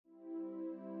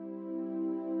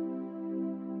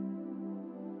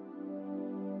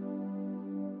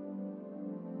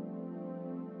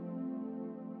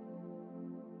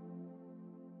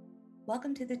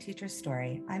Welcome to The Teacher's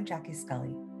Story. I'm Jackie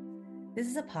Scully. This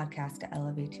is a podcast to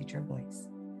elevate teacher voice.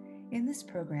 In this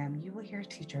program, you will hear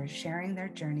teachers sharing their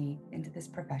journey into this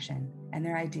profession and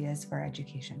their ideas for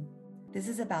education. This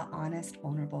is about honest,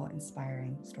 vulnerable,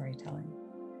 inspiring storytelling.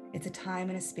 It's a time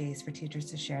and a space for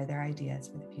teachers to share their ideas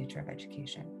for the future of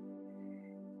education.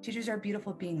 Teachers are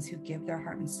beautiful beings who give their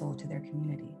heart and soul to their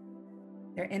community.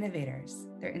 They're innovators,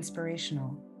 they're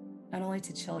inspirational, not only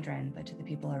to children, but to the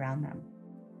people around them.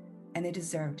 And they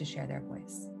deserve to share their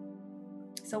voice.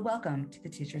 So welcome to The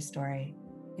Teacher's Story.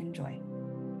 Enjoy.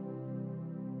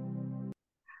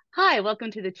 Hi,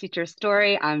 welcome to The Teacher's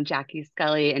Story. I'm Jackie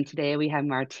Scully, and today we have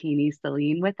Martini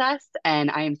Salien with us, and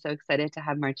I am so excited to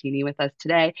have Martini with us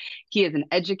today. He is an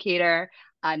educator,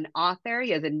 an author.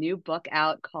 He has a new book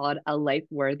out called A Life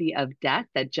Worthy of Death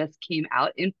that just came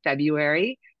out in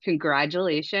February.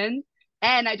 Congratulations.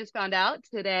 And I just found out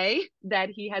today that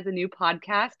he has a new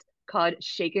podcast called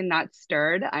Shaken Not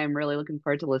Stirred. I'm really looking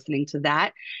forward to listening to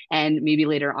that. And maybe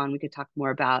later on we could talk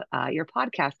more about your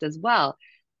podcast as well.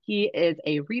 He is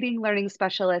a reading learning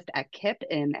specialist at KIPP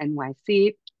in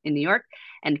NYC in New York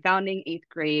and founding 8th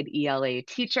grade ELA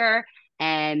teacher.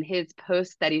 And his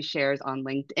posts that he shares on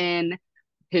LinkedIn,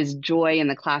 his joy in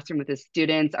the classroom with his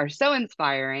students are so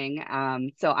inspiring.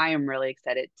 So I am really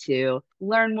excited to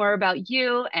learn more about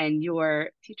you and your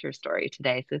teacher story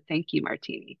today. So thank you,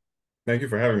 Martini. Thank you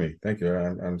for having me. Thank you.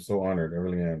 I'm so honored. I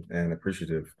really am, and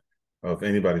appreciative of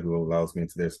anybody who allows me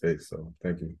into their space. So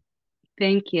thank you.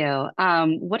 Thank you.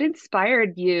 What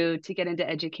inspired you to get into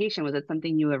education? Was it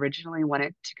something you originally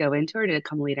wanted to go into, or did it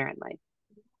come later in life?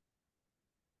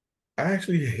 I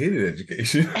actually hated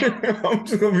education. I'm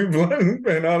just gonna be blunt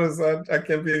and honest. I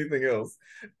can't be anything else.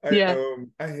 Yeah.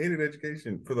 I hated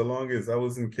education for the longest. I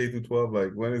was in K through 12.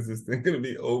 Like, when is this thing gonna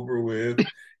be over with?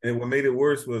 And what made it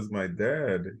worse was my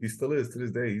dad. He still is to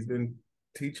this day. He's been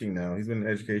teaching now. He's been in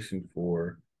education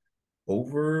for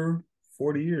over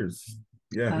 40 years.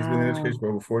 Yeah, he's been in education for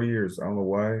over 40 years. I don't know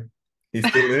why he's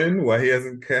still in, why he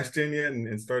hasn't cashed in yet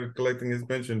and started collecting his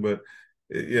pension. But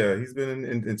yeah, he's been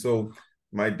in. And so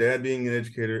my dad being an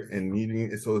educator and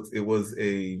needing, so it was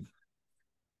an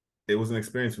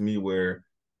experience for me where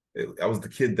I was the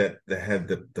kid that had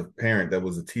the parent that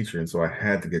was a teacher. And so I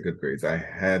had to get good grades. I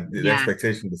had the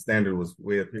expectation, the standard was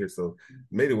way up here. So it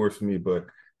made it worse for me. But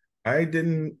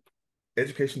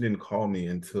education didn't call me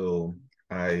until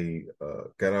I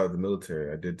got out of the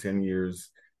military. I did 10 years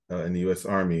in the U.S.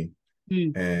 Army.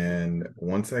 And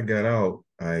once I got out,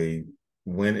 I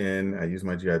went in, I used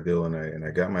my GI Bill, and I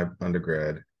got my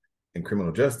undergrad in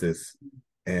criminal justice.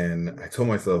 And I told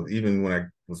myself, even when I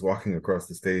was walking across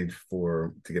the stage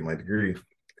to get my degree, I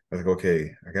was like,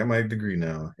 okay, I got my degree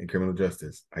now in criminal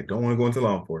justice. I don't want to go into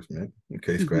law enforcement.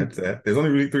 Okay, scratch that. There's only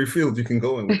really 3 fields you can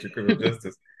go in with your criminal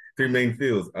justice. 3 main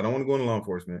fields. I don't want to go into law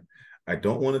enforcement. I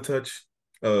don't want to touch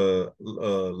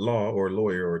law or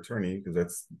lawyer or attorney, because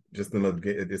that's just another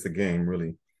game. It's a game,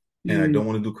 really. And I don't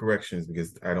want to do corrections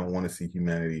because I don't want to see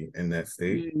humanity in that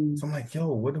state. So I'm like, yo,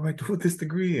 what do I do with this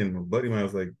degree? And my buddy of mine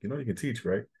was like, you can teach,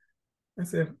 right? I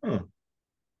said,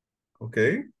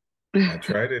 okay. I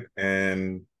tried it,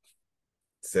 and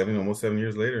almost 7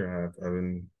 years later,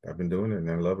 I've been doing it, and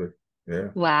I love it. Yeah.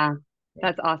 Wow,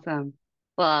 that's awesome.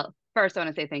 Well, first, I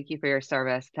want to say thank you for your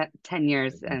service. 10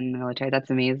 years in the military.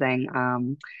 That's amazing.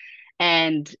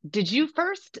 And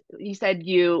you said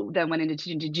you then went into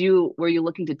teaching. Were you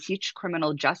looking to teach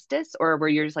criminal justice, or were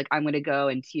you just like, I'm going to go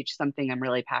and teach something I'm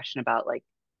really passionate about, like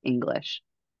English?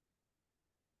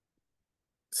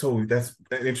 So that's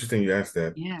interesting you asked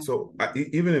that. Yeah. So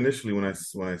even initially when I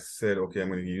said, okay, I'm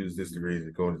going to use this degree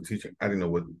to go into teaching, I didn't know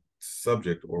what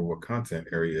subject or what content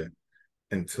area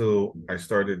until I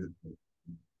started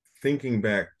thinking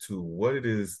back to what it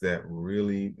is that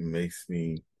really makes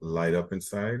me light up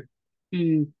inside.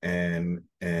 And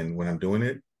when I'm doing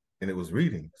it, and it was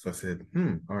reading. So I said,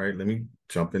 all right, let me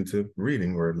jump into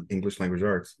reading or English language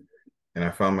arts. And I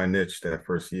found my niche that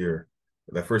first year.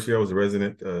 That first year I was a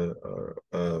resident,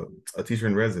 a teacher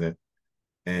in resident.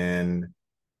 And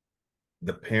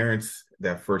the parents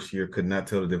that first year could not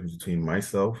tell the difference between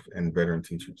myself and veteran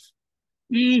teachers.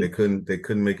 They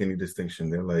couldn't make any distinction.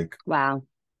 They're like, wow.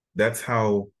 That's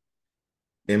how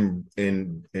embraced.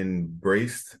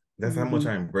 That's how much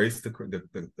I embraced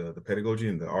the pedagogy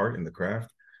and the art and the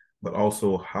craft, but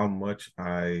also how much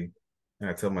I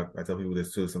tell people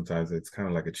this too. Sometimes it's kind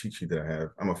of like a cheat sheet that I have.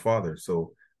 I'm a father,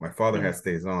 so my father hat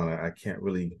stays on. I can't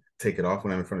really take it off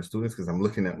when I'm in front of students because I'm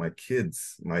looking at my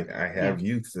kids. I have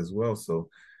youths as well, so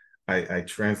I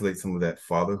translate some of that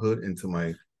fatherhood into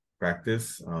my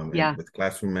practice with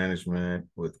classroom management,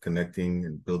 with connecting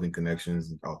and building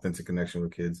connections, authentic connection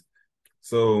with kids.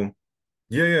 So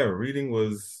Yeah. Reading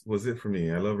was it for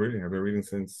me. I love reading. I've been reading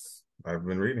since I've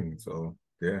been reading. So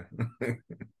yeah.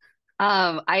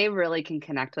 I really can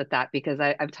connect with that because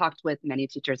I've talked with many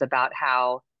teachers about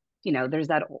how, there's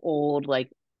that old like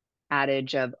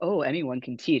adage of, oh, anyone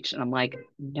can teach. And I'm like,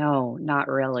 no, not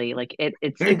really. Like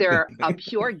it's either a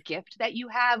pure gift that you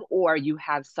have, or you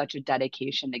have such a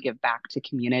dedication to give back to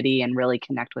community and really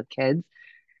connect with kids.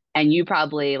 And you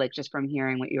probably, like, just from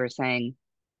hearing what you were saying,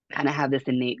 kind of have this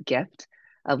innate gift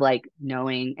of like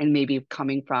knowing, and maybe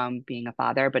coming from being a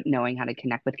father, but knowing how to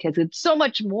connect with kids. It's so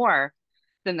much more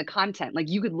than the content. Like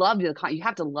you could love you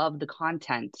have to love the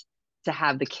content to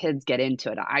have the kids get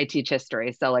into it. I teach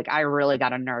history, so like I really got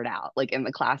to nerd out like in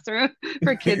the classroom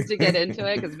for kids to get into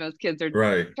it, because most kids are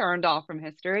Right. turned off from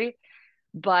history.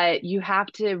 But you have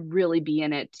to really be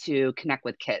in it to connect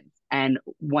with kids and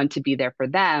want to be there for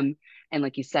them. And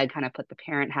like you said, kind of put the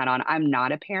parent hat on. I'm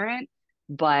not a parent,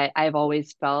 but I've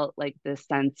always felt like this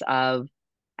sense of,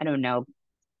 I don't know,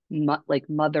 like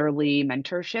motherly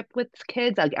mentorship with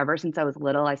kids. Like ever since I was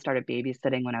little, I started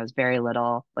babysitting when I was very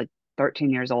little, like 13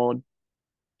 years old,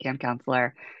 camp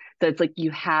counselor. So it's like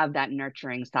you have that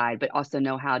nurturing side, but also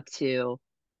know how to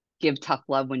give tough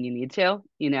love when you need to,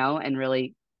 and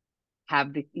really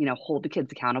have the, hold the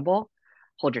kids accountable,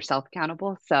 hold yourself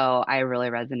accountable. So I really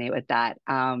resonate with that.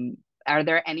 Are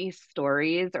there any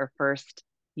stories or first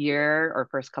year or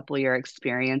first couple year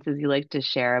experiences you like to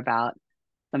share about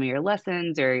some of your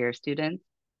lessons or your students?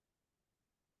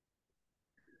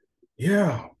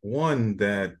 Yeah, one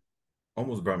that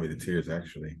almost brought me to tears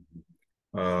actually.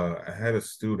 I had a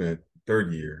student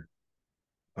third year,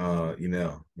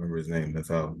 remember his name. That's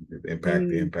how the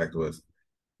Mm, impact was.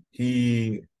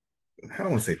 He, I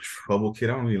don't want to say trouble kid.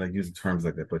 I don't really like using terms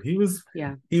like that, but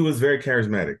yeah. he was very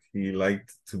charismatic. He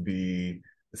liked to be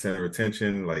the center of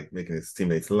attention, like making his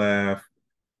teammates laugh,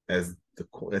 as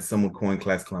someone coined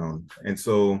class clown. And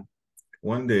so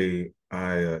one day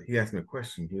he asked me a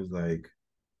question. He was like,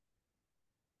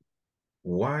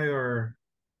 why are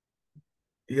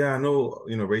yeah, I know,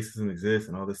 racism exists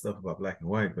and all this stuff about black and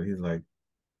white, but he's like,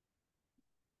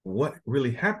 what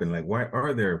really happened? Like, why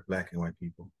are there black and white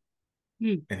people?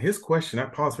 Mm, And his question, I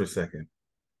paused for a second.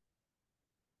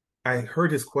 I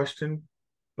heard his question,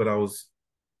 but I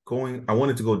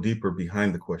wanted to go deeper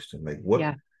behind the question. Like, what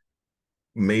yeah.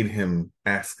 made him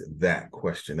ask that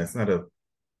question? That's not a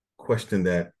question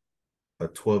that a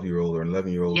 12-year-old or an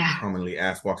 11-year-old Yeah. commonly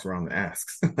walks around and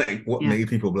asks. Like, what Yeah. made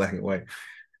people black and white? Yeah.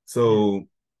 So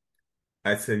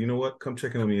I said, you know what? Come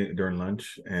check in with me during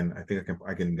lunch, and I think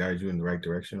I can guide you in the right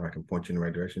direction, or I can point you in the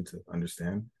right direction to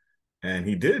understand. And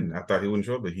he did. I thought he wouldn't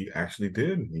show up, but he actually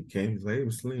did. He came. He's like, "Hey,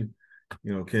 Mr. Lean,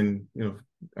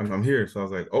 I'm here." So I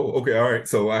was like, "Oh, okay, all right."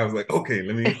 So I was like, "Okay,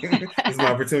 let me." This is my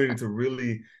opportunity to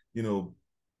really,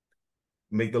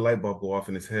 make the light bulb go off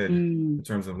in his head Mm, in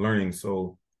terms of learning.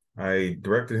 So I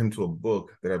directed him to a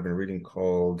book that I've been reading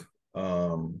called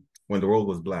 "When the World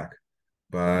Was Black"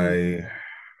 mm, by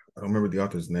I don't remember the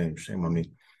author's name. Shame on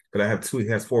me. But I have two. He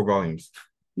has 4 volumes,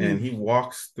 and mm, he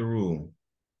walks through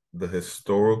the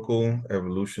historical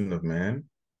evolution of man,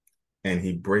 and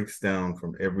he breaks down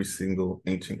from every single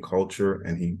ancient culture,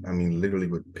 and I mean, literally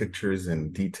with pictures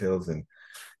and details, and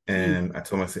mm, and I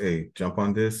told him, I said, "Hey, jump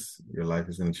on this. Your life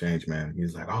is going to change, man."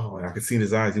 He's like, "Oh," and I could see in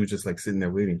his eyes. He was just like sitting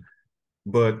there waiting.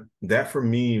 But that for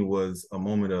me was a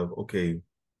moment of, okay,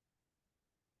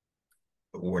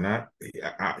 we're not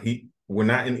we're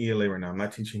not in ELA right now. I'm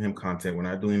not teaching him content. We're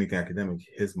not doing anything academic.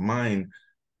 His mind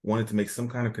wanted to make some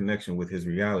kind of connection with his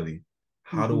reality.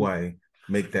 How do mhm, I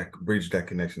bridge that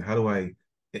connection? How do I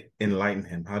enlighten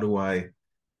him? How do I,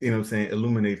 what I'm saying,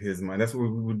 illuminate his mind? That's what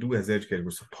we would do as educators.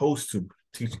 We're supposed to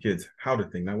teach kids how to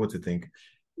think, not what to think.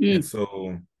 And mm.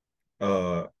 so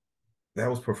uh that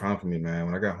was profound for me, man.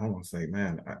 When I got home, I was like,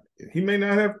 man, he may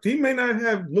not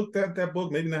have looked at that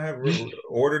book, maybe not have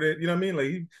ordered it. You know what I mean? Like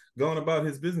he gone about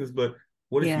his business, but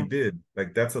what if he Yeah. did?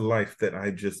 Like that's a life that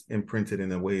I just imprinted in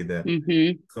a way that.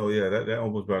 Hmm. So yeah, that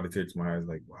almost brought a tear to my eyes.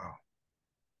 Like, wow,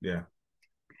 yeah,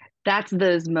 That's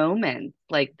those moments,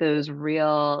 like those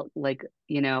real, like,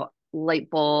 light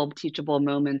bulb teachable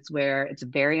moments where it's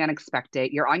very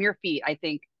unexpected. You're on your feet. I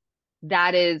think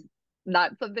that is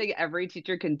not something every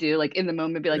teacher can do. Like in the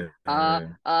moment, be like, yeah,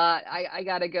 I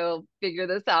gotta go figure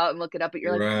this out and look it up. But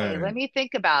you're like, hey, let right, me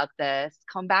think about this.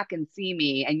 Come back and see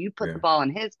me. And you put the yeah, ball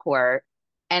in his court.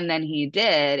 And then he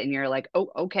did. And you're like, oh,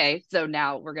 okay. So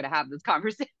now we're gonna have this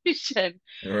conversation.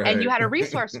 And you right, had a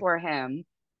resource for him.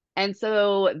 And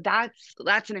so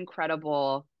that's an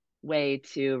incredible way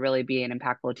to really be an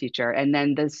impactful teacher. And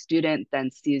then the student then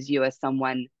sees you as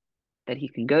someone that he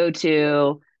can go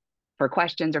to for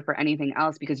questions or for anything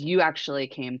else, because you actually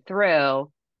came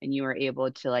through and you were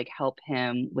able to like help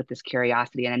him with this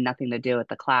curiosity and had nothing to do with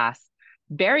the class.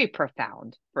 Very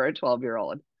profound for a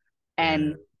 12-year-old.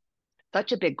 And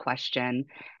such a big question.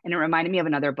 And it reminded me of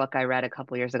another book I read a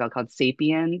couple years ago called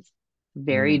Sapiens.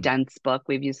 Very dense book.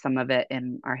 We've used some of it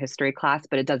in our history class,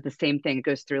 but it does the same thing. It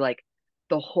goes through like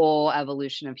the whole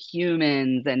evolution of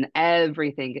humans and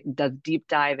everything. It does deep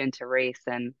dive into race,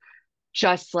 and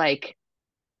just like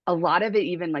a lot of it,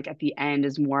 even like at the end,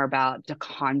 is more about the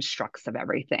constructs of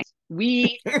everything.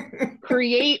 We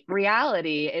create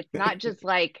reality. It's not just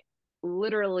like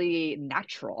literally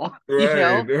natural, you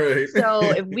know? Right. So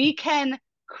if we can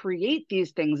create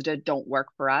these things that don't work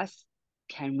for us,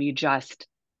 can we just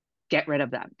get rid of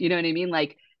them? You know what I mean?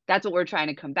 Like that's what we're trying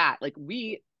to combat. Like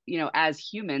we, you know, as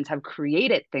humans have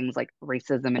created things like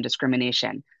racism and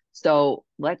discrimination. So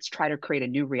let's try to create a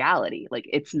new reality. Like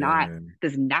it's not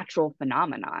this natural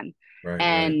phenomenon.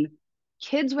 And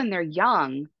kids, when they're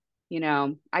young, you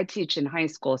know, I teach in high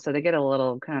school, so they get a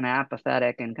little kind of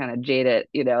apathetic and kind of jaded,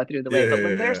 you know, through the way. But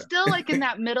when they're still like in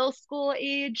that middle school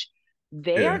age,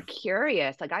 they are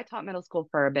curious. Like I taught middle school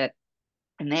for a bit,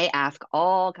 and they ask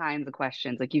all kinds of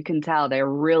questions. Like you can tell they're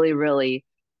really, really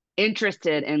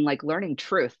interested in like learning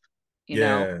truth, you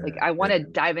know, like I want to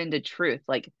dive into truth.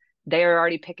 Like they're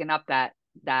already picking up that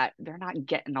they're not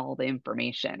getting all the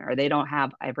information, or they don't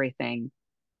have everything,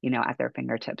 you know, at their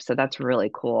fingertips. So that's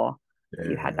really cool that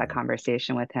you had that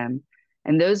conversation with him.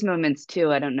 And those moments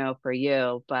too, I don't know for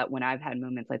you, but when I've had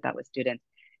moments like that with students,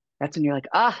 that's when you're like,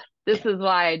 this is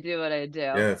why I do what I do.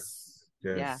 Yes.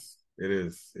 Yeah. It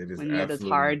is when you have those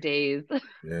hard days.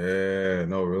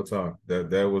 No, real talk.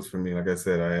 That was for me. Like I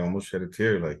said, I almost shed a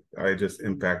tear. Like I just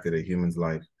impacted a human's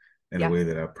life in a way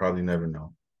that I probably never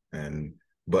know.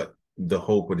 But the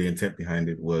hope or the intent behind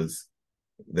it was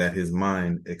that his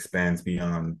mind expands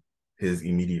beyond his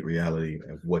immediate reality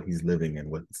of what he's living and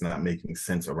what's not making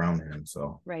sense around him.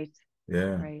 So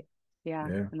Yeah.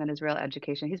 And then his real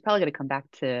education. He's probably going to come back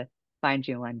to find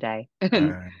you one day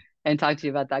and talk to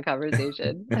you about that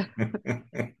conversation.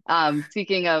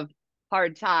 Speaking of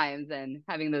hard times and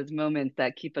having those moments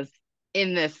that keep us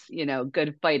in this, you know,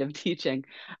 good fight of teaching.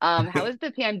 How was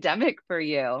the pandemic for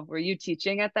you? Were you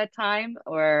teaching at that time,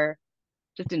 or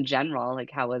just in general?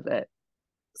 Like, how was it?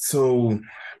 So,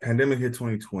 pandemic hit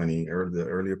 2020, or the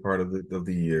earlier part of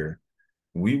the year.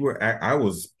 I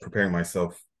was preparing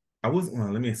myself.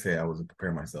 Let me say I wasn't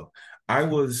preparing myself. I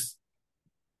was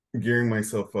gearing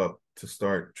myself up to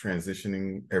start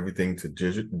transitioning everything to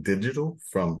digital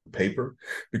from paper,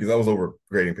 because I was over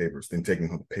grading papers, then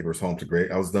taking papers home to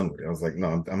grade. I was done with it. I was like,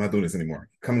 no, I'm not doing this anymore.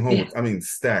 Coming home with,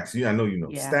 stacks. I know,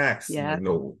 stacks. Like,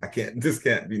 no, I can't. This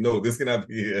can't be. No, this cannot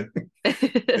be it.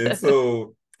 And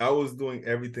so I was doing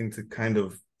everything to kind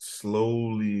of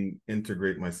slowly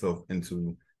integrate myself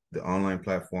into the online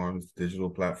platforms, digital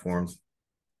platforms.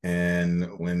 And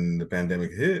when the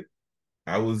pandemic hit,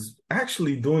 I was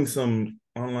actually doing some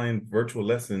online virtual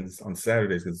lessons on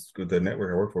Saturdays, because the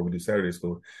network I work for, we do Saturday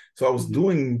school. So I was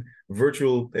doing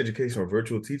virtual education or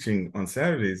virtual teaching on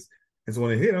Saturdays. And so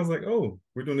when it hit, I was like, oh,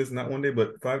 we're doing this not one day,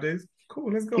 but 5 days.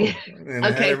 Cool, let's go. And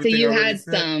okay, so you had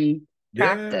some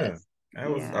practice. I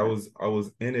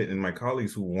was in it, and my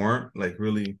colleagues who weren't like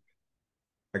really,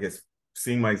 I guess,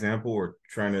 seeing my example or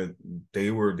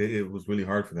it was really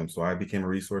hard for them. So I became a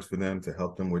resource for them to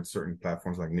help them with certain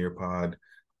platforms like Nearpod,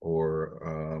 or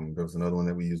there was another one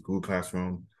that we used, Google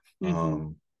Classroom,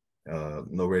 No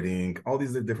Red Ink, all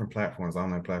these different platforms,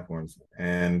 online platforms.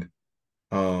 And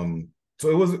so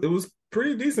it was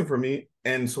pretty decent for me.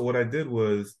 And so what I did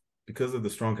was, because of the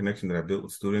strong connection that I built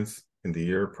with students in the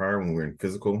year prior when we were in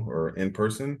physical or in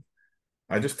person,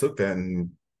 I just took that and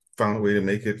found a way to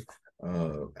make it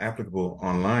applicable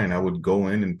online. I would go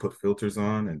in and put filters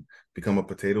on and become a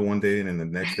potato one day, and then the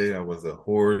next day I was a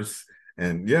horse.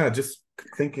 And just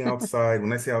thinking outside.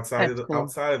 When I say outside of the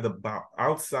outside of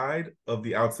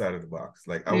the outside of the box,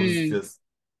 like I was just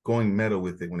going meta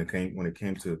with it when it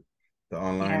came to the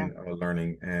online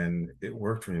learning, and it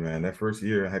worked for me, man. That first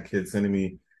year, I had kids sending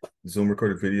me Zoom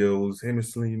recorded videos. Hey,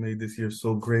 Miss Salien, you made this year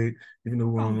so great, even though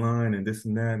we're online and this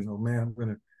and that. And oh man,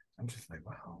 I'm just like,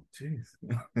 wow, geez.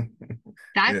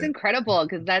 That's incredible,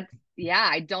 because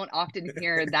I don't often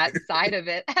hear that side of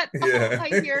it at all. I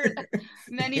hear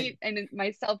many, and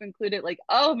myself included, like,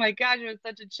 oh my gosh, it was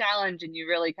such a challenge. And you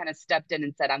really kind of stepped in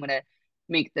and said, I'm going to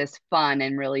make this fun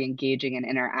and really engaging and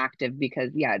interactive,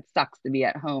 because it sucks to be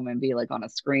at home and be like on a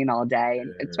screen all day.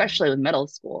 And especially with middle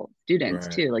school students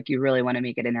too, like you really want to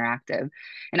make it interactive.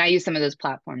 And I use some of those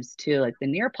platforms too. Like the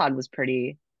Nearpod was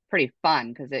pretty pretty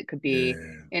fun because it could be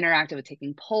Yeah. interactive with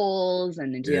taking polls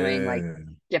and doing like Yeah.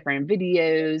 different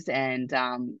videos. And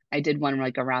I did one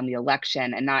like around the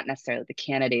election, and not necessarily the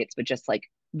candidates, but just like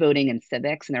voting and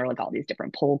civics. And there were like all these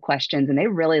different poll questions, and they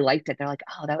really liked it. They're like,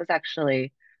 oh, that was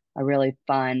actually a really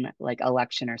fun like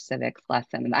election or civics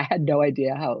lesson. And I had no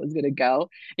idea how it was going to go.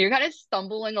 You're kind of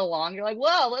stumbling along. You're like,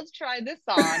 well, let's try this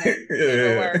on and see if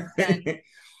it works. And Yeah.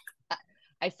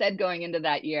 I said going into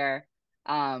that year,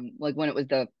 like when it was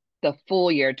the full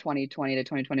year 2020 to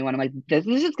 2021, I'm like, this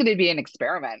is just going to be an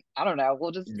experiment. I don't know.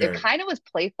 We'll just, it Right. kind of was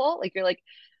playful. Like you're like,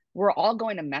 we're all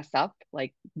going to mess up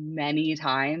like many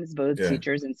times, both Yeah.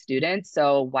 teachers and students.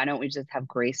 So why don't we just have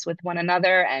grace with one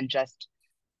another and just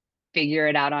figure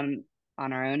it out on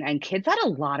our own? And kids had a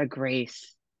lot of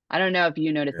grace. I don't know if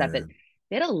you noticed that, but Yeah.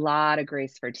 they had a lot of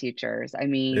grace for teachers. I They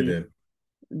mean, did.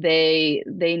 they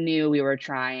knew we were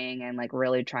trying and like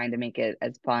really trying to make it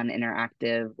as fun,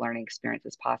 interactive learning experience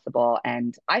as possible.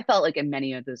 And I felt like in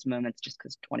many of those moments, just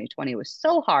because 2020 was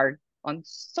so hard on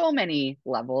so many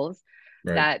levels,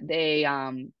 Right. that they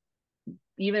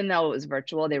even though it was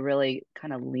virtual, they really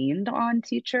kind of leaned on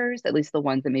teachers, at least the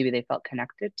ones that maybe they felt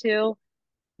connected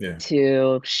Yeah.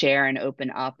 to share and open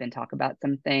up and talk about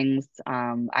some things.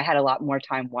 I had a lot more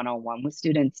time one-on-one with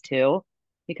students too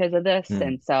because of this. Hmm.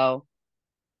 And so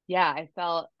yeah, I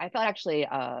felt actually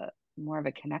more of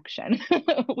a connection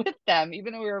with them,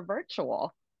 even though we were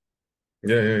virtual.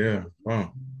 Yeah. Yeah. Yeah.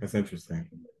 Wow. That's interesting.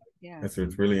 Yeah. That's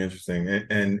it's really interesting.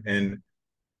 And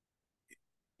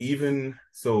even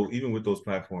so, even with those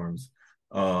platforms,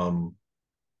 um,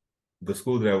 the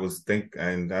school that I was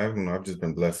and I don't know, I've just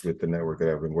been blessed with the network that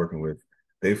I've been working with.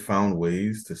 They found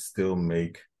ways to still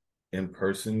make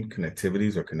in-person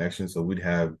connectivities or connections. So we'd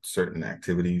have certain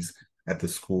activities at the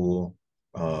school.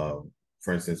 Uh,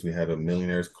 for instance, we had a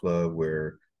millionaires club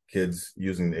where kids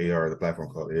using the AR, the platform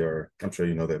called AR. I'm sure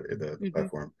you know that the Hmm.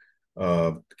 platform.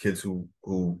 Kids who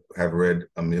have read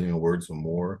a million words or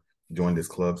more joined this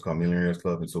club. It's called Millionaires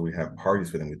Club, and so we have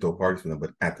parties for them. We throw parties for them,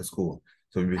 but at the school.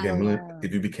 So Oh, wow.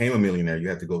 if you became a millionaire, you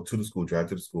had to go to the school, drive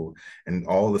to the school, and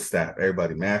all the staff,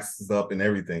 everybody masks up and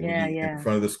everything. We'd Yeah, be in yeah.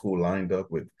 front of the school lined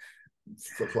up with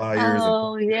flyers and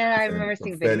Oh, yeah. I and remember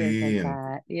seeing videos confetti like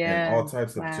that. and Yeah. all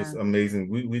types of just Wow. amazing.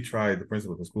 We tried the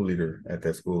principal, the school leader at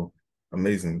that school,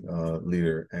 amazing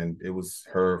leader, and it was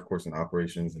her, of course, in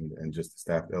operations and just the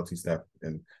staff, the LT staff,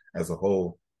 and as a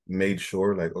whole, made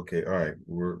sure like, okay, all right,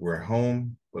 we're at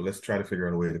home, but let's try to figure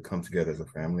out a way to come together as a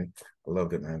family. I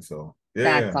loved it, man. So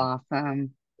That's yeah,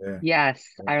 awesome. yeah, Yes,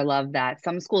 yeah, I love that.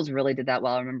 Some schools really did that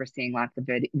well. I remember seeing lots of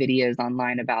videos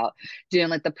online about doing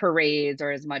like the parades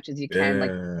or as much as you can,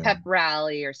 like yeah, pep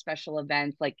rally or special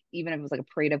events, like even if it was like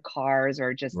a parade of cars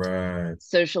or just right,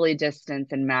 socially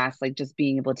distanced and mass, like just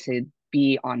being able to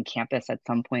be on campus at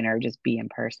some point or just be in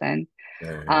person.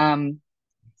 yeah, yeah. Um,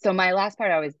 so my last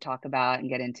part I always talk about and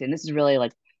get into, and this is really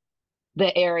like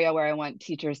the area where I want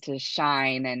teachers to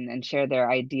shine and share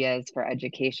their ideas for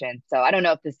education. So I don't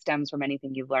know if this stems from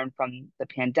anything you've learned from the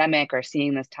pandemic or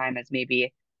seeing this time as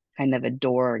maybe kind of a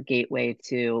door or gateway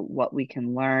to what we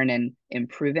can learn and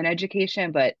improve in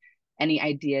education, but any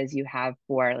ideas you have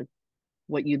for like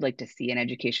what you'd like to see in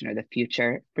education or the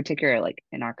future, particularly like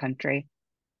in our country?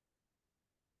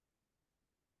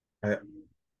 I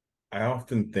I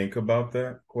often think about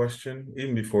that question,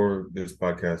 even before this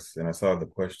podcast, and I saw the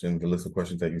list of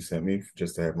questions that you sent me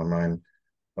just to have my mind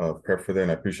prep for that,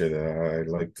 and I appreciate that. I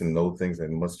like to know things as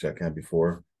much as I can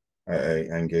before I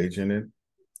engage in it.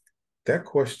 That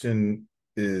question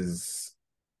is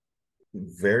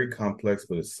very complex,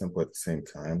 but it's simple at the same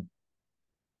time.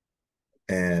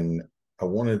 And I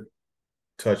want to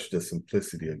touch the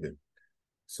simplicity of it.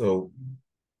 So,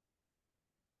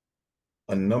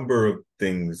 a number of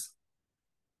things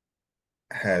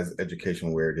has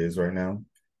education where it is right now.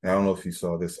 And I don't know if you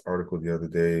saw this article the other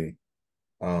day.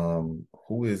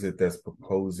 Who is it that's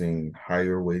proposing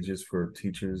higher wages for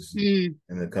teachers Mm-hmm.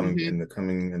 in the Is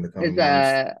coming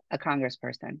months? a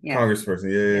congressperson. Yeah.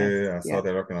 Congressperson, yeah, Yes. yeah, yeah. I saw Yep.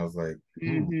 that article and I was like,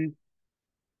 Mm-hmm.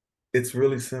 it's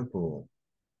really simple.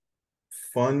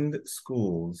 Fund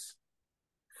schools,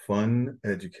 fund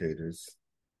educators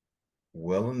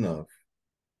well enough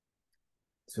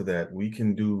so that we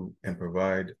can do and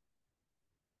provide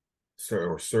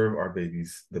serve our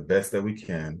babies the best that we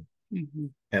can, Mm-hmm.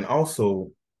 and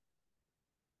also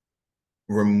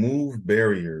remove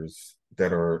barriers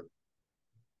that are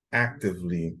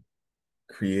actively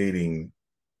creating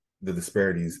the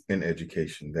disparities in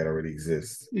education that already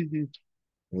exist. Mm-hmm.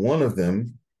 One of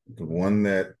them, the one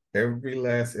that every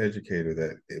last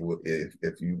educator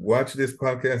if you watch this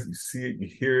podcast, you see it, you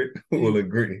hear it, will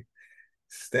agree.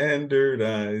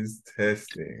 Standardized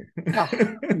testing. Oh,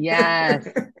 yes.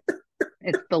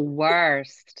 It's the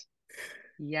worst.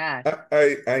 Yes.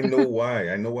 I know why.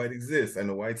 I know why it exists. I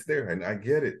know why it's there. And I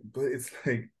get it. But it's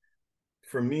like,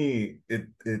 for me,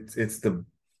 it's the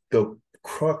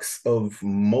crux of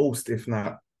most, if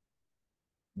not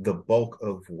the bulk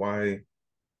of why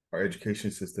our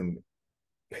education system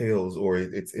pales, or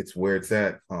it's where it's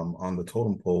at on the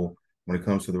totem pole when it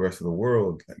comes to the rest of the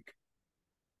world. Like,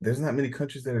 there's not many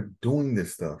countries that are doing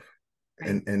this stuff,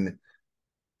 Right. and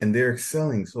they're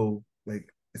excelling. So,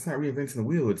 like, it's not reinventing the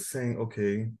wheel. It's saying,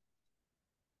 okay,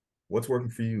 what's working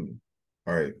for you?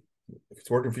 All right, if it's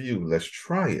working for you, let's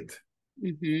try it.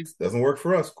 Mm-hmm. It doesn't work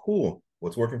for us. Cool.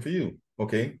 What's working for you?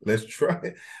 Okay, let's try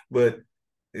it. But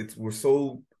we're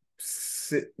so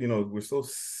we're so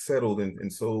settled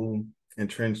and so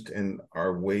entrenched in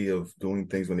our way of doing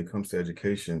things when it comes to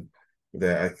education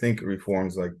that I think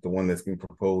reforms like the one that's being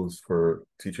proposed for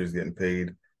teachers getting paid,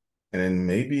 and then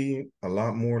maybe a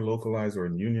lot more localized or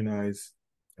unionized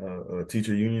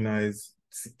teacher unions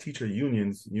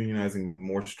unionizing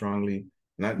more strongly,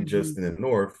 not Mm-hmm. just in the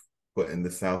North, but in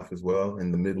the South as well,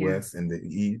 in the Yeah. Midwest, and the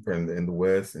East, or in the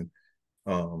West, and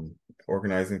um,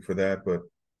 organizing for that. But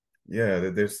yeah,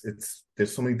 there's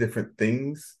so many different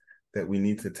things that we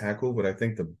need to tackle. But I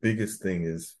think the biggest thing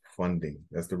is funding.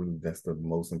 That's the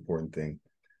most important thing.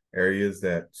 Areas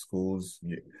that schools,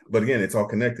 but again, it's all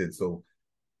connected. So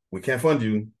we can't fund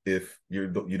you if you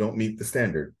don't meet the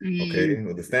standard. Okay, Mm.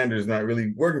 well, the standard is not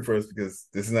really working for us because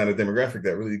this is not a demographic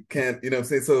that really can't. You know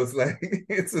what I'm saying? So it's like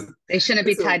They shouldn't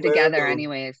be it's a tied web together of,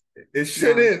 anyways. it No,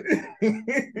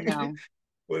 shouldn't. no.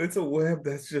 But it's a web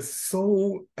that's just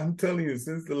so, I'm telling you,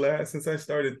 since I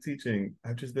started teaching,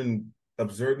 I've just been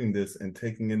observing this and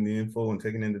taking in the info and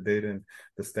taking in the data and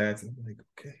the stats. And I'm like,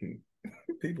 okay,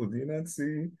 people, do you not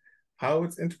see how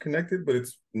it's interconnected? But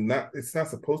it's not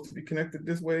supposed to be connected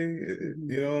this way,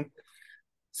 Mm-hmm. you know?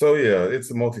 So yeah,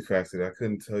 it's a multifaceted. I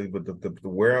couldn't tell you, but the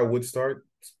where I would start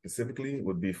specifically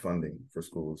would be funding for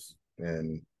schools.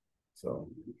 And so,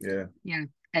 yeah. Yeah.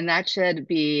 And that should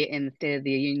be in the State of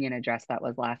the Union address that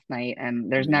was last night. And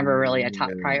there's never really a top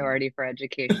priority for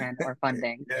education or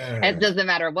funding. Yeah. It doesn't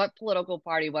matter what political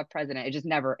party, what president, it just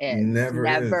never is. It's Never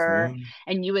is, never. no.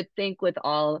 And you would think with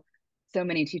so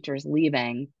many teachers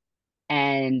leaving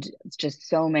and it's just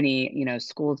so many,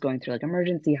 schools going through like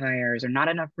emergency hires or not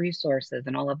enough resources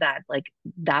and all of that, like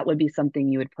that would be something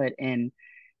you would put in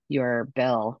your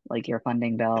bill, like your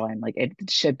funding bill. And like it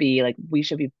should be like we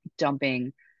should be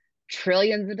dumping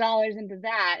trillions of dollars into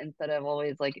that instead of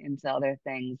always like into other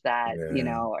things that,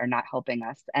 Yeah. are not helping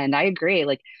us. And I agree,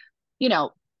 like, you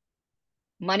know,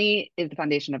 money is the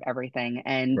foundation of everything.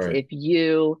 And Right. if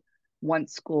you want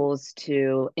schools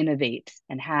to innovate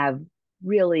and have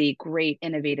really great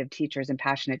innovative teachers and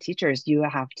passionate teachers, you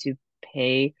have to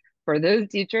pay for those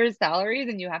teachers' salaries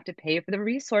and you have to pay for the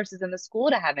resources in the school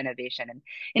to have innovation. And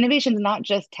innovation is not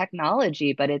just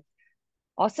technology, but it's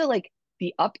also like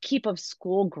the upkeep of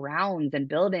school grounds and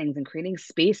buildings and creating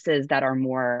spaces that are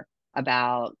more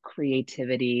about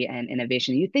creativity and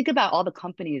innovation. You think about all the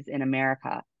companies in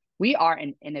America. We are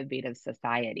an innovative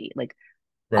society. Like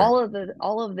Right. all of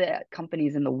the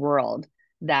companies in the world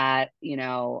that,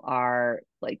 are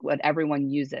like what everyone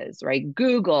uses, right?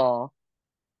 Google,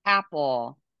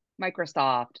 Apple,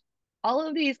 Microsoft, all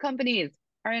of these companies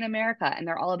are in America and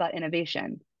they're all about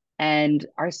innovation. And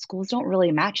our schools don't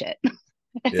really match it.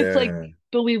 It's like, Yeah.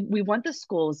 but we want the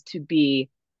schools to be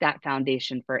that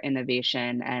foundation for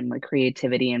innovation and like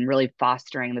creativity and really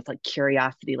fostering this like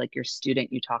curiosity, like your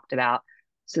student you talked about,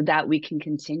 so that we can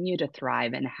continue to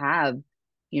thrive and have,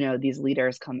 these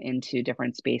leaders come into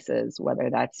different spaces, whether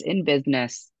that's in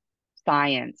business,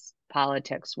 science,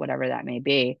 politics, whatever that may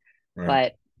be. Right.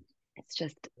 But it's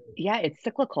just, yeah, it's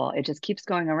cyclical. It just keeps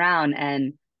going around.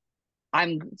 And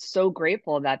I'm so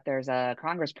grateful that there's a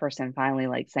congressperson finally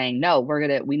like saying, no,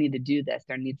 we need to do this.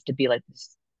 There needs to be like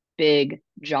this big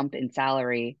jump in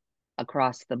salary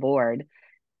across the board,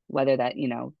 whether that,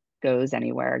 goes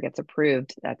anywhere or gets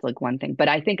approved. That's like one thing. But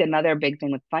I think another big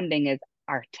thing with funding is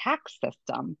our tax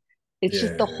system. It's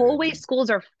just the whole way Yeah.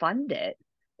 schools are funded.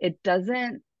 It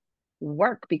doesn't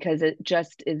work because it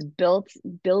just is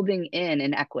building in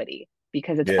inequity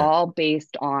because it's Yeah. all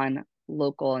based on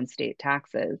local and state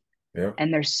taxes Yep.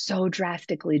 and they're so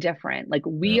drastically different. Like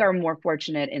we Yep. are more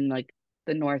fortunate in like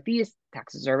the Northeast,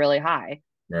 taxes are really high,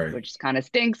 Right. which kind of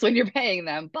stinks when you're paying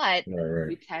them, but Right. Right.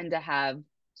 we tend to have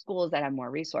schools that have more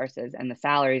resources and the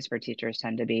salaries for teachers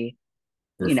tend to be,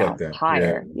 Reflect that. Yeah.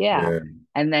 higher. Yeah. Yeah.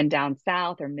 And then down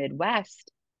south or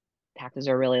Midwest, taxes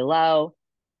are really low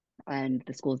and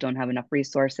the schools don't have enough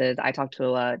resources. I talked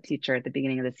to a teacher at the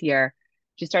beginning of this year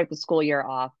she started the school year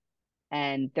off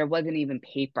and there wasn't even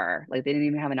paper. Like they didn't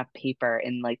even have enough paper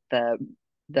in like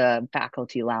the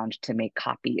faculty lounge to make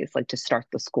copies, like to start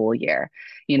the school year,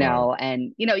 Wow.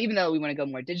 and even though we want to go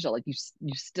more digital, like you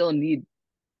still need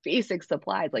basic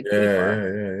supplies like Yeah,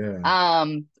 paper. yeah.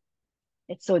 Um,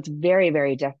 it's very,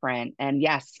 very different. And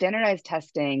yes, standardized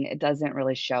testing, it doesn't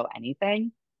really show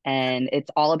anything. And it's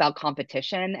all about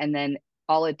competition. And then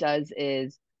all it does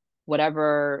is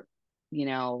whatever,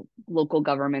 local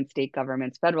governments, state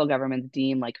governments, federal governments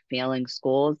deem like failing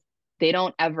schools, they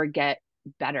don't ever get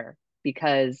better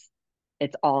because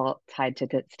it's all tied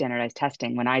to standardized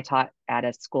testing. When I taught at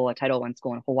a school, a Title I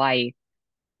school in Hawaii,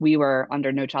 we were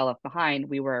under No Child Left Behind.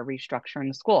 We were a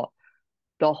restructuring school.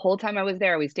 The whole time I was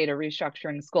there, we stayed a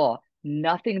restructuring school.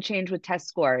 Nothing changed with test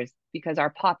scores because our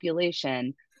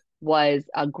population was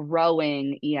a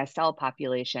growing ESL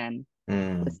population with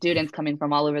Mm. students coming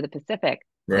from all over the Pacific.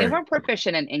 They Right, weren't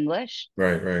proficient in English.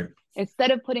 right. Instead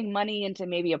of putting money into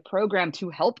maybe a program to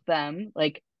help them,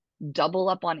 like double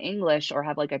up on English or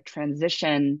have like a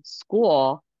transition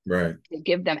school Right. to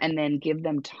give them and then give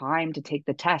them time to take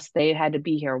the test, they had to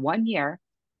be here 1 year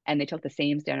and they took the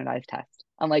same standardized test.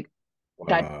 I'm like,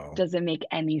 that Wow. doesn't make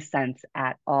any sense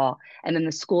at all. And then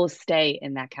the schools stay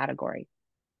in that category.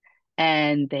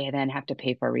 And they then have to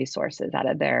pay for resources out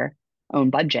of their own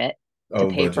budget to Oh,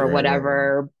 pay budget. for Right.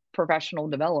 whatever professional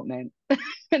development.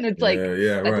 And it's like,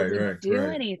 Yeah, that doesn't do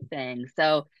right. anything.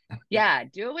 So, yeah,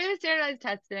 do away with standardized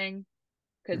testing.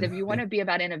 Because if you want to be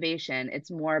about innovation,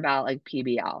 it's more about like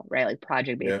PBL, right? Like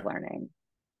project-based Yeah, learning,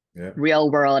 yeah,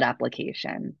 real world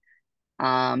application,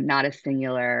 not a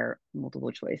singular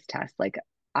multiple choice test. Like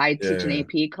I teach an yeah.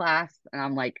 AP class and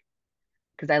I'm like,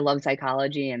 because I love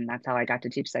psychology and that's how I got to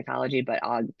teach psychology, but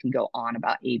I can go on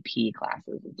about AP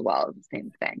classes as well. It's the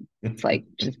same thing. It's like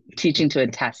just teaching to a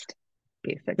test,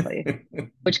 basically,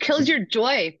 which kills your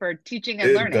joy for teaching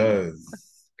and It learning.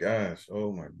 does. Gosh,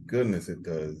 oh my goodness, it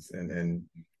does. And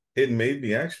it made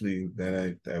me actually,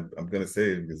 I'm gonna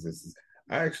say it because this is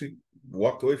I actually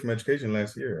walked away from education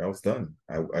last year. I was done.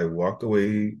 I walked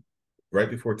away right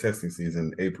before testing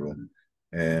season, April.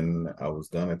 And I was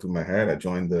done. I threw my hat. I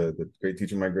joined the Great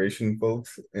Teacher Migration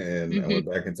folks, and I Hmm. went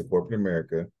back into corporate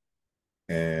America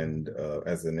and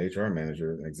as an HR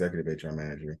manager, an executive HR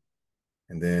manager.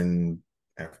 And then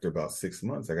after about 6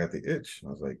 months, I got the itch. I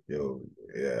was like, yo,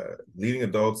 yeah, leading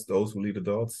adults, those who lead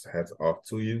adults, hats off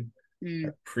to you. I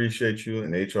Mm. appreciate you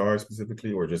in HR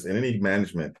specifically, or just in any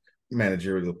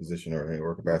managerial position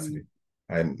or Hmm. capacity.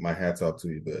 My hats off to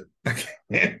you, but I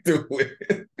can't do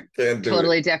it. I can't do it.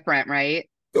 Totally different, right?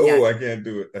 Oh, Yes. I can't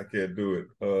do it. I can't do it.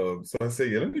 So I say,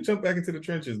 yeah, let me jump back into the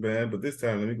trenches, man. But this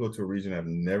time, let me go to a region I've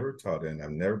never taught in.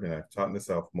 I've never been. I've taught in the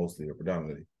South mostly or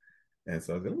predominantly. And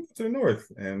so I said, let me go to the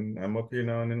North. And I'm up here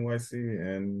now in NYC,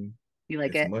 and You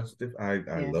like it's it? much different.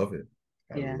 I Yeah. love it.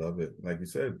 I Yeah. love it. Like you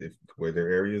said, if where there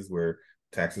are areas where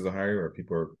taxes are higher or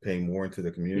people are paying more into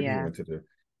the community or Yeah. into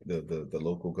the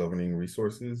local governing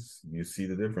resources, you see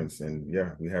the difference. And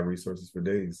yeah, we have resources for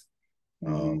days.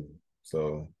 Hmm.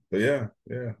 Um, but yeah.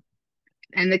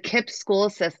 And the KIPP school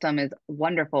system is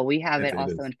wonderful. We have it It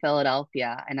also is. in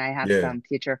Philadelphia, and I have Yeah. some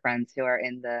teacher friends who are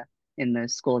in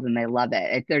those schools, and they love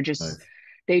it. They're just Nice.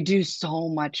 they do so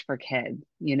much for kids,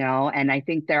 and I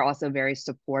think they're also very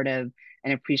supportive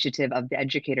and appreciative of the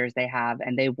educators they have,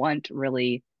 and they want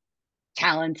really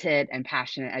talented and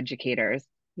passionate educators,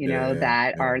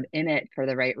 that Yeah. are in it for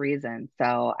the right reason.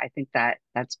 So I think that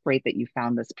that's great that you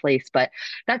found this place. But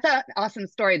that's an awesome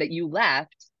story that you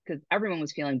left because everyone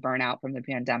was feeling burnout from the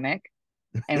pandemic.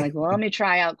 And like, well, let me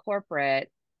try out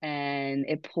corporate. And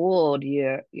it pulled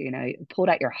it pulled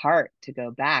at your heart to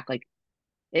go back. Like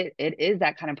it is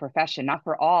that kind of profession, not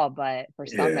for all, but for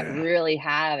some that Yeah. really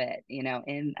have it, in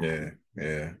them.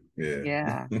 Yeah.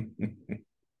 Yeah.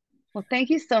 Well, thank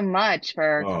you so much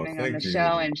for Oh, coming on the thank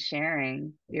show you. and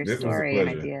sharing your This was a story and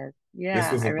pleasure. ideas. This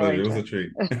Yeah, was I a really pleasure. It was a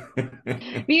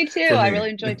enjoyed. treat Me too. for I me. really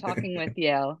enjoyed talking with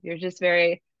you. You're just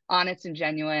very honest and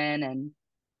genuine,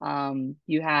 and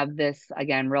you have this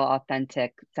again real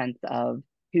authentic sense of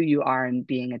who you are and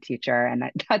being a teacher,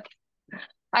 and that's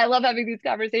I love having these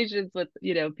conversations with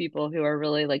people who are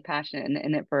really like passionate and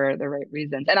in it for the right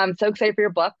reasons. And I'm so excited for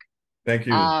your book. Thank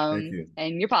you. Thank you.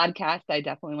 And your podcast. I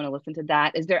definitely want to listen to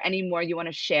that. Is there any more you want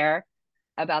to share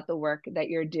about the work that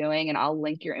you're doing? And I'll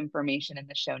link your information in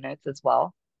the show notes as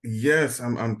well. Yes,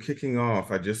 I'm kicking off.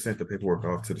 I just sent the paperwork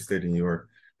off to the state of New York.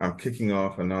 I'm kicking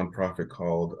off a nonprofit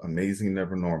called Amazing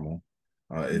Never Normal.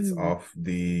 Mm, It's off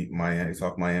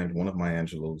one of Maya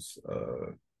Angelou's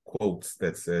quotes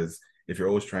that says, "If you're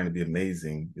always trying to be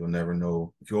amazing, you'll never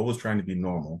know. If you're always trying to be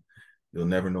normal, you'll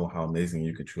never know how amazing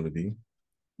you could truly be."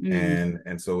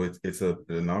 And so it's a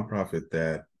nonprofit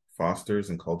that fosters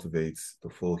and cultivates the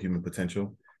full human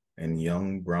potential in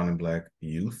young brown and Black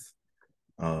youth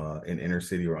in inner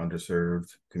city or underserved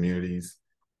communities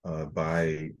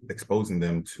by exposing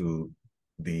them to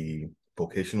the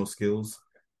vocational skills,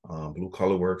 blue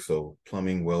collar work, so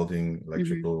plumbing, welding,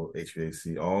 electrical,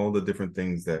 HVAC, all the different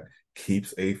things that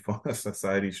keeps a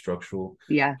society structural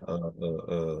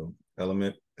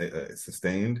element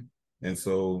sustained. And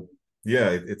so, yeah,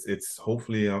 it's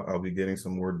hopefully I'll be getting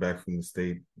some word back from the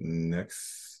state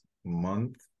next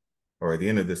month or at the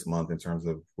end of this month in terms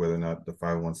of whether or not the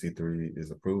 501c3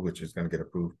 is approved, which is going to get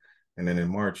approved. And then in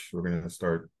March, we're going to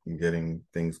start getting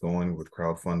things going with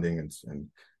crowdfunding and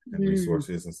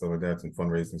resources and stuff like that and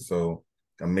fundraising. So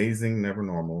Amazing Never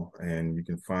Normal. And you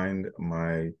can find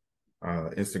my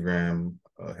Instagram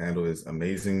handle is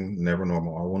Amazing Never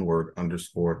Normal, all one word,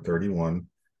 _31.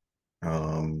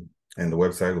 And the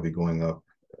website will be going up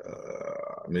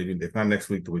maybe if not next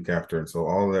week, the week after. And so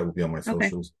all of that will be on my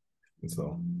socials. And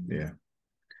so, yeah.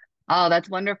 Oh, that's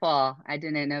wonderful. I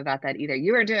didn't know about that either.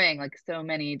 You are doing like so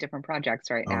many different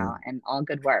projects right now and all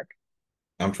good work.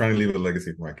 I'm trying to leave a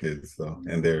legacy for my kids, so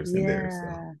and theirs.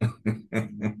 So.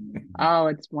 Oh,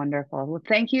 it's wonderful. Well,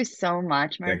 thank you so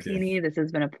much, Martini. This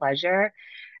has been a pleasure.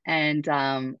 And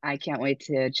I can't wait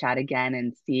to chat again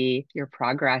and see your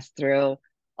progress through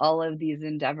all of these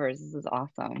endeavors. This is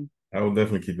awesome. I will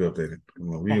definitely keep you updated. Come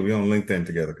on, we on LinkedIn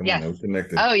together. Come on, we're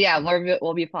connected. Oh yeah,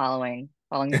 we'll be following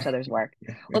each other's work.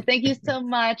 Well, thank you so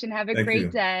much and have a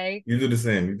great day. You do the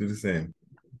same. You do the same.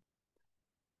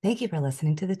 Thank you for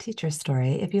listening to The Teacher's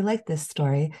Story. If you like this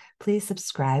story, please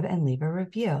subscribe and leave a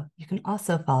review. You can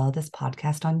also follow this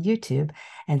podcast on YouTube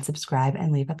and subscribe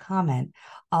and leave a comment.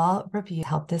 All reviews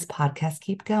help this podcast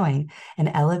keep going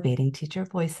and elevating teacher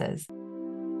voices.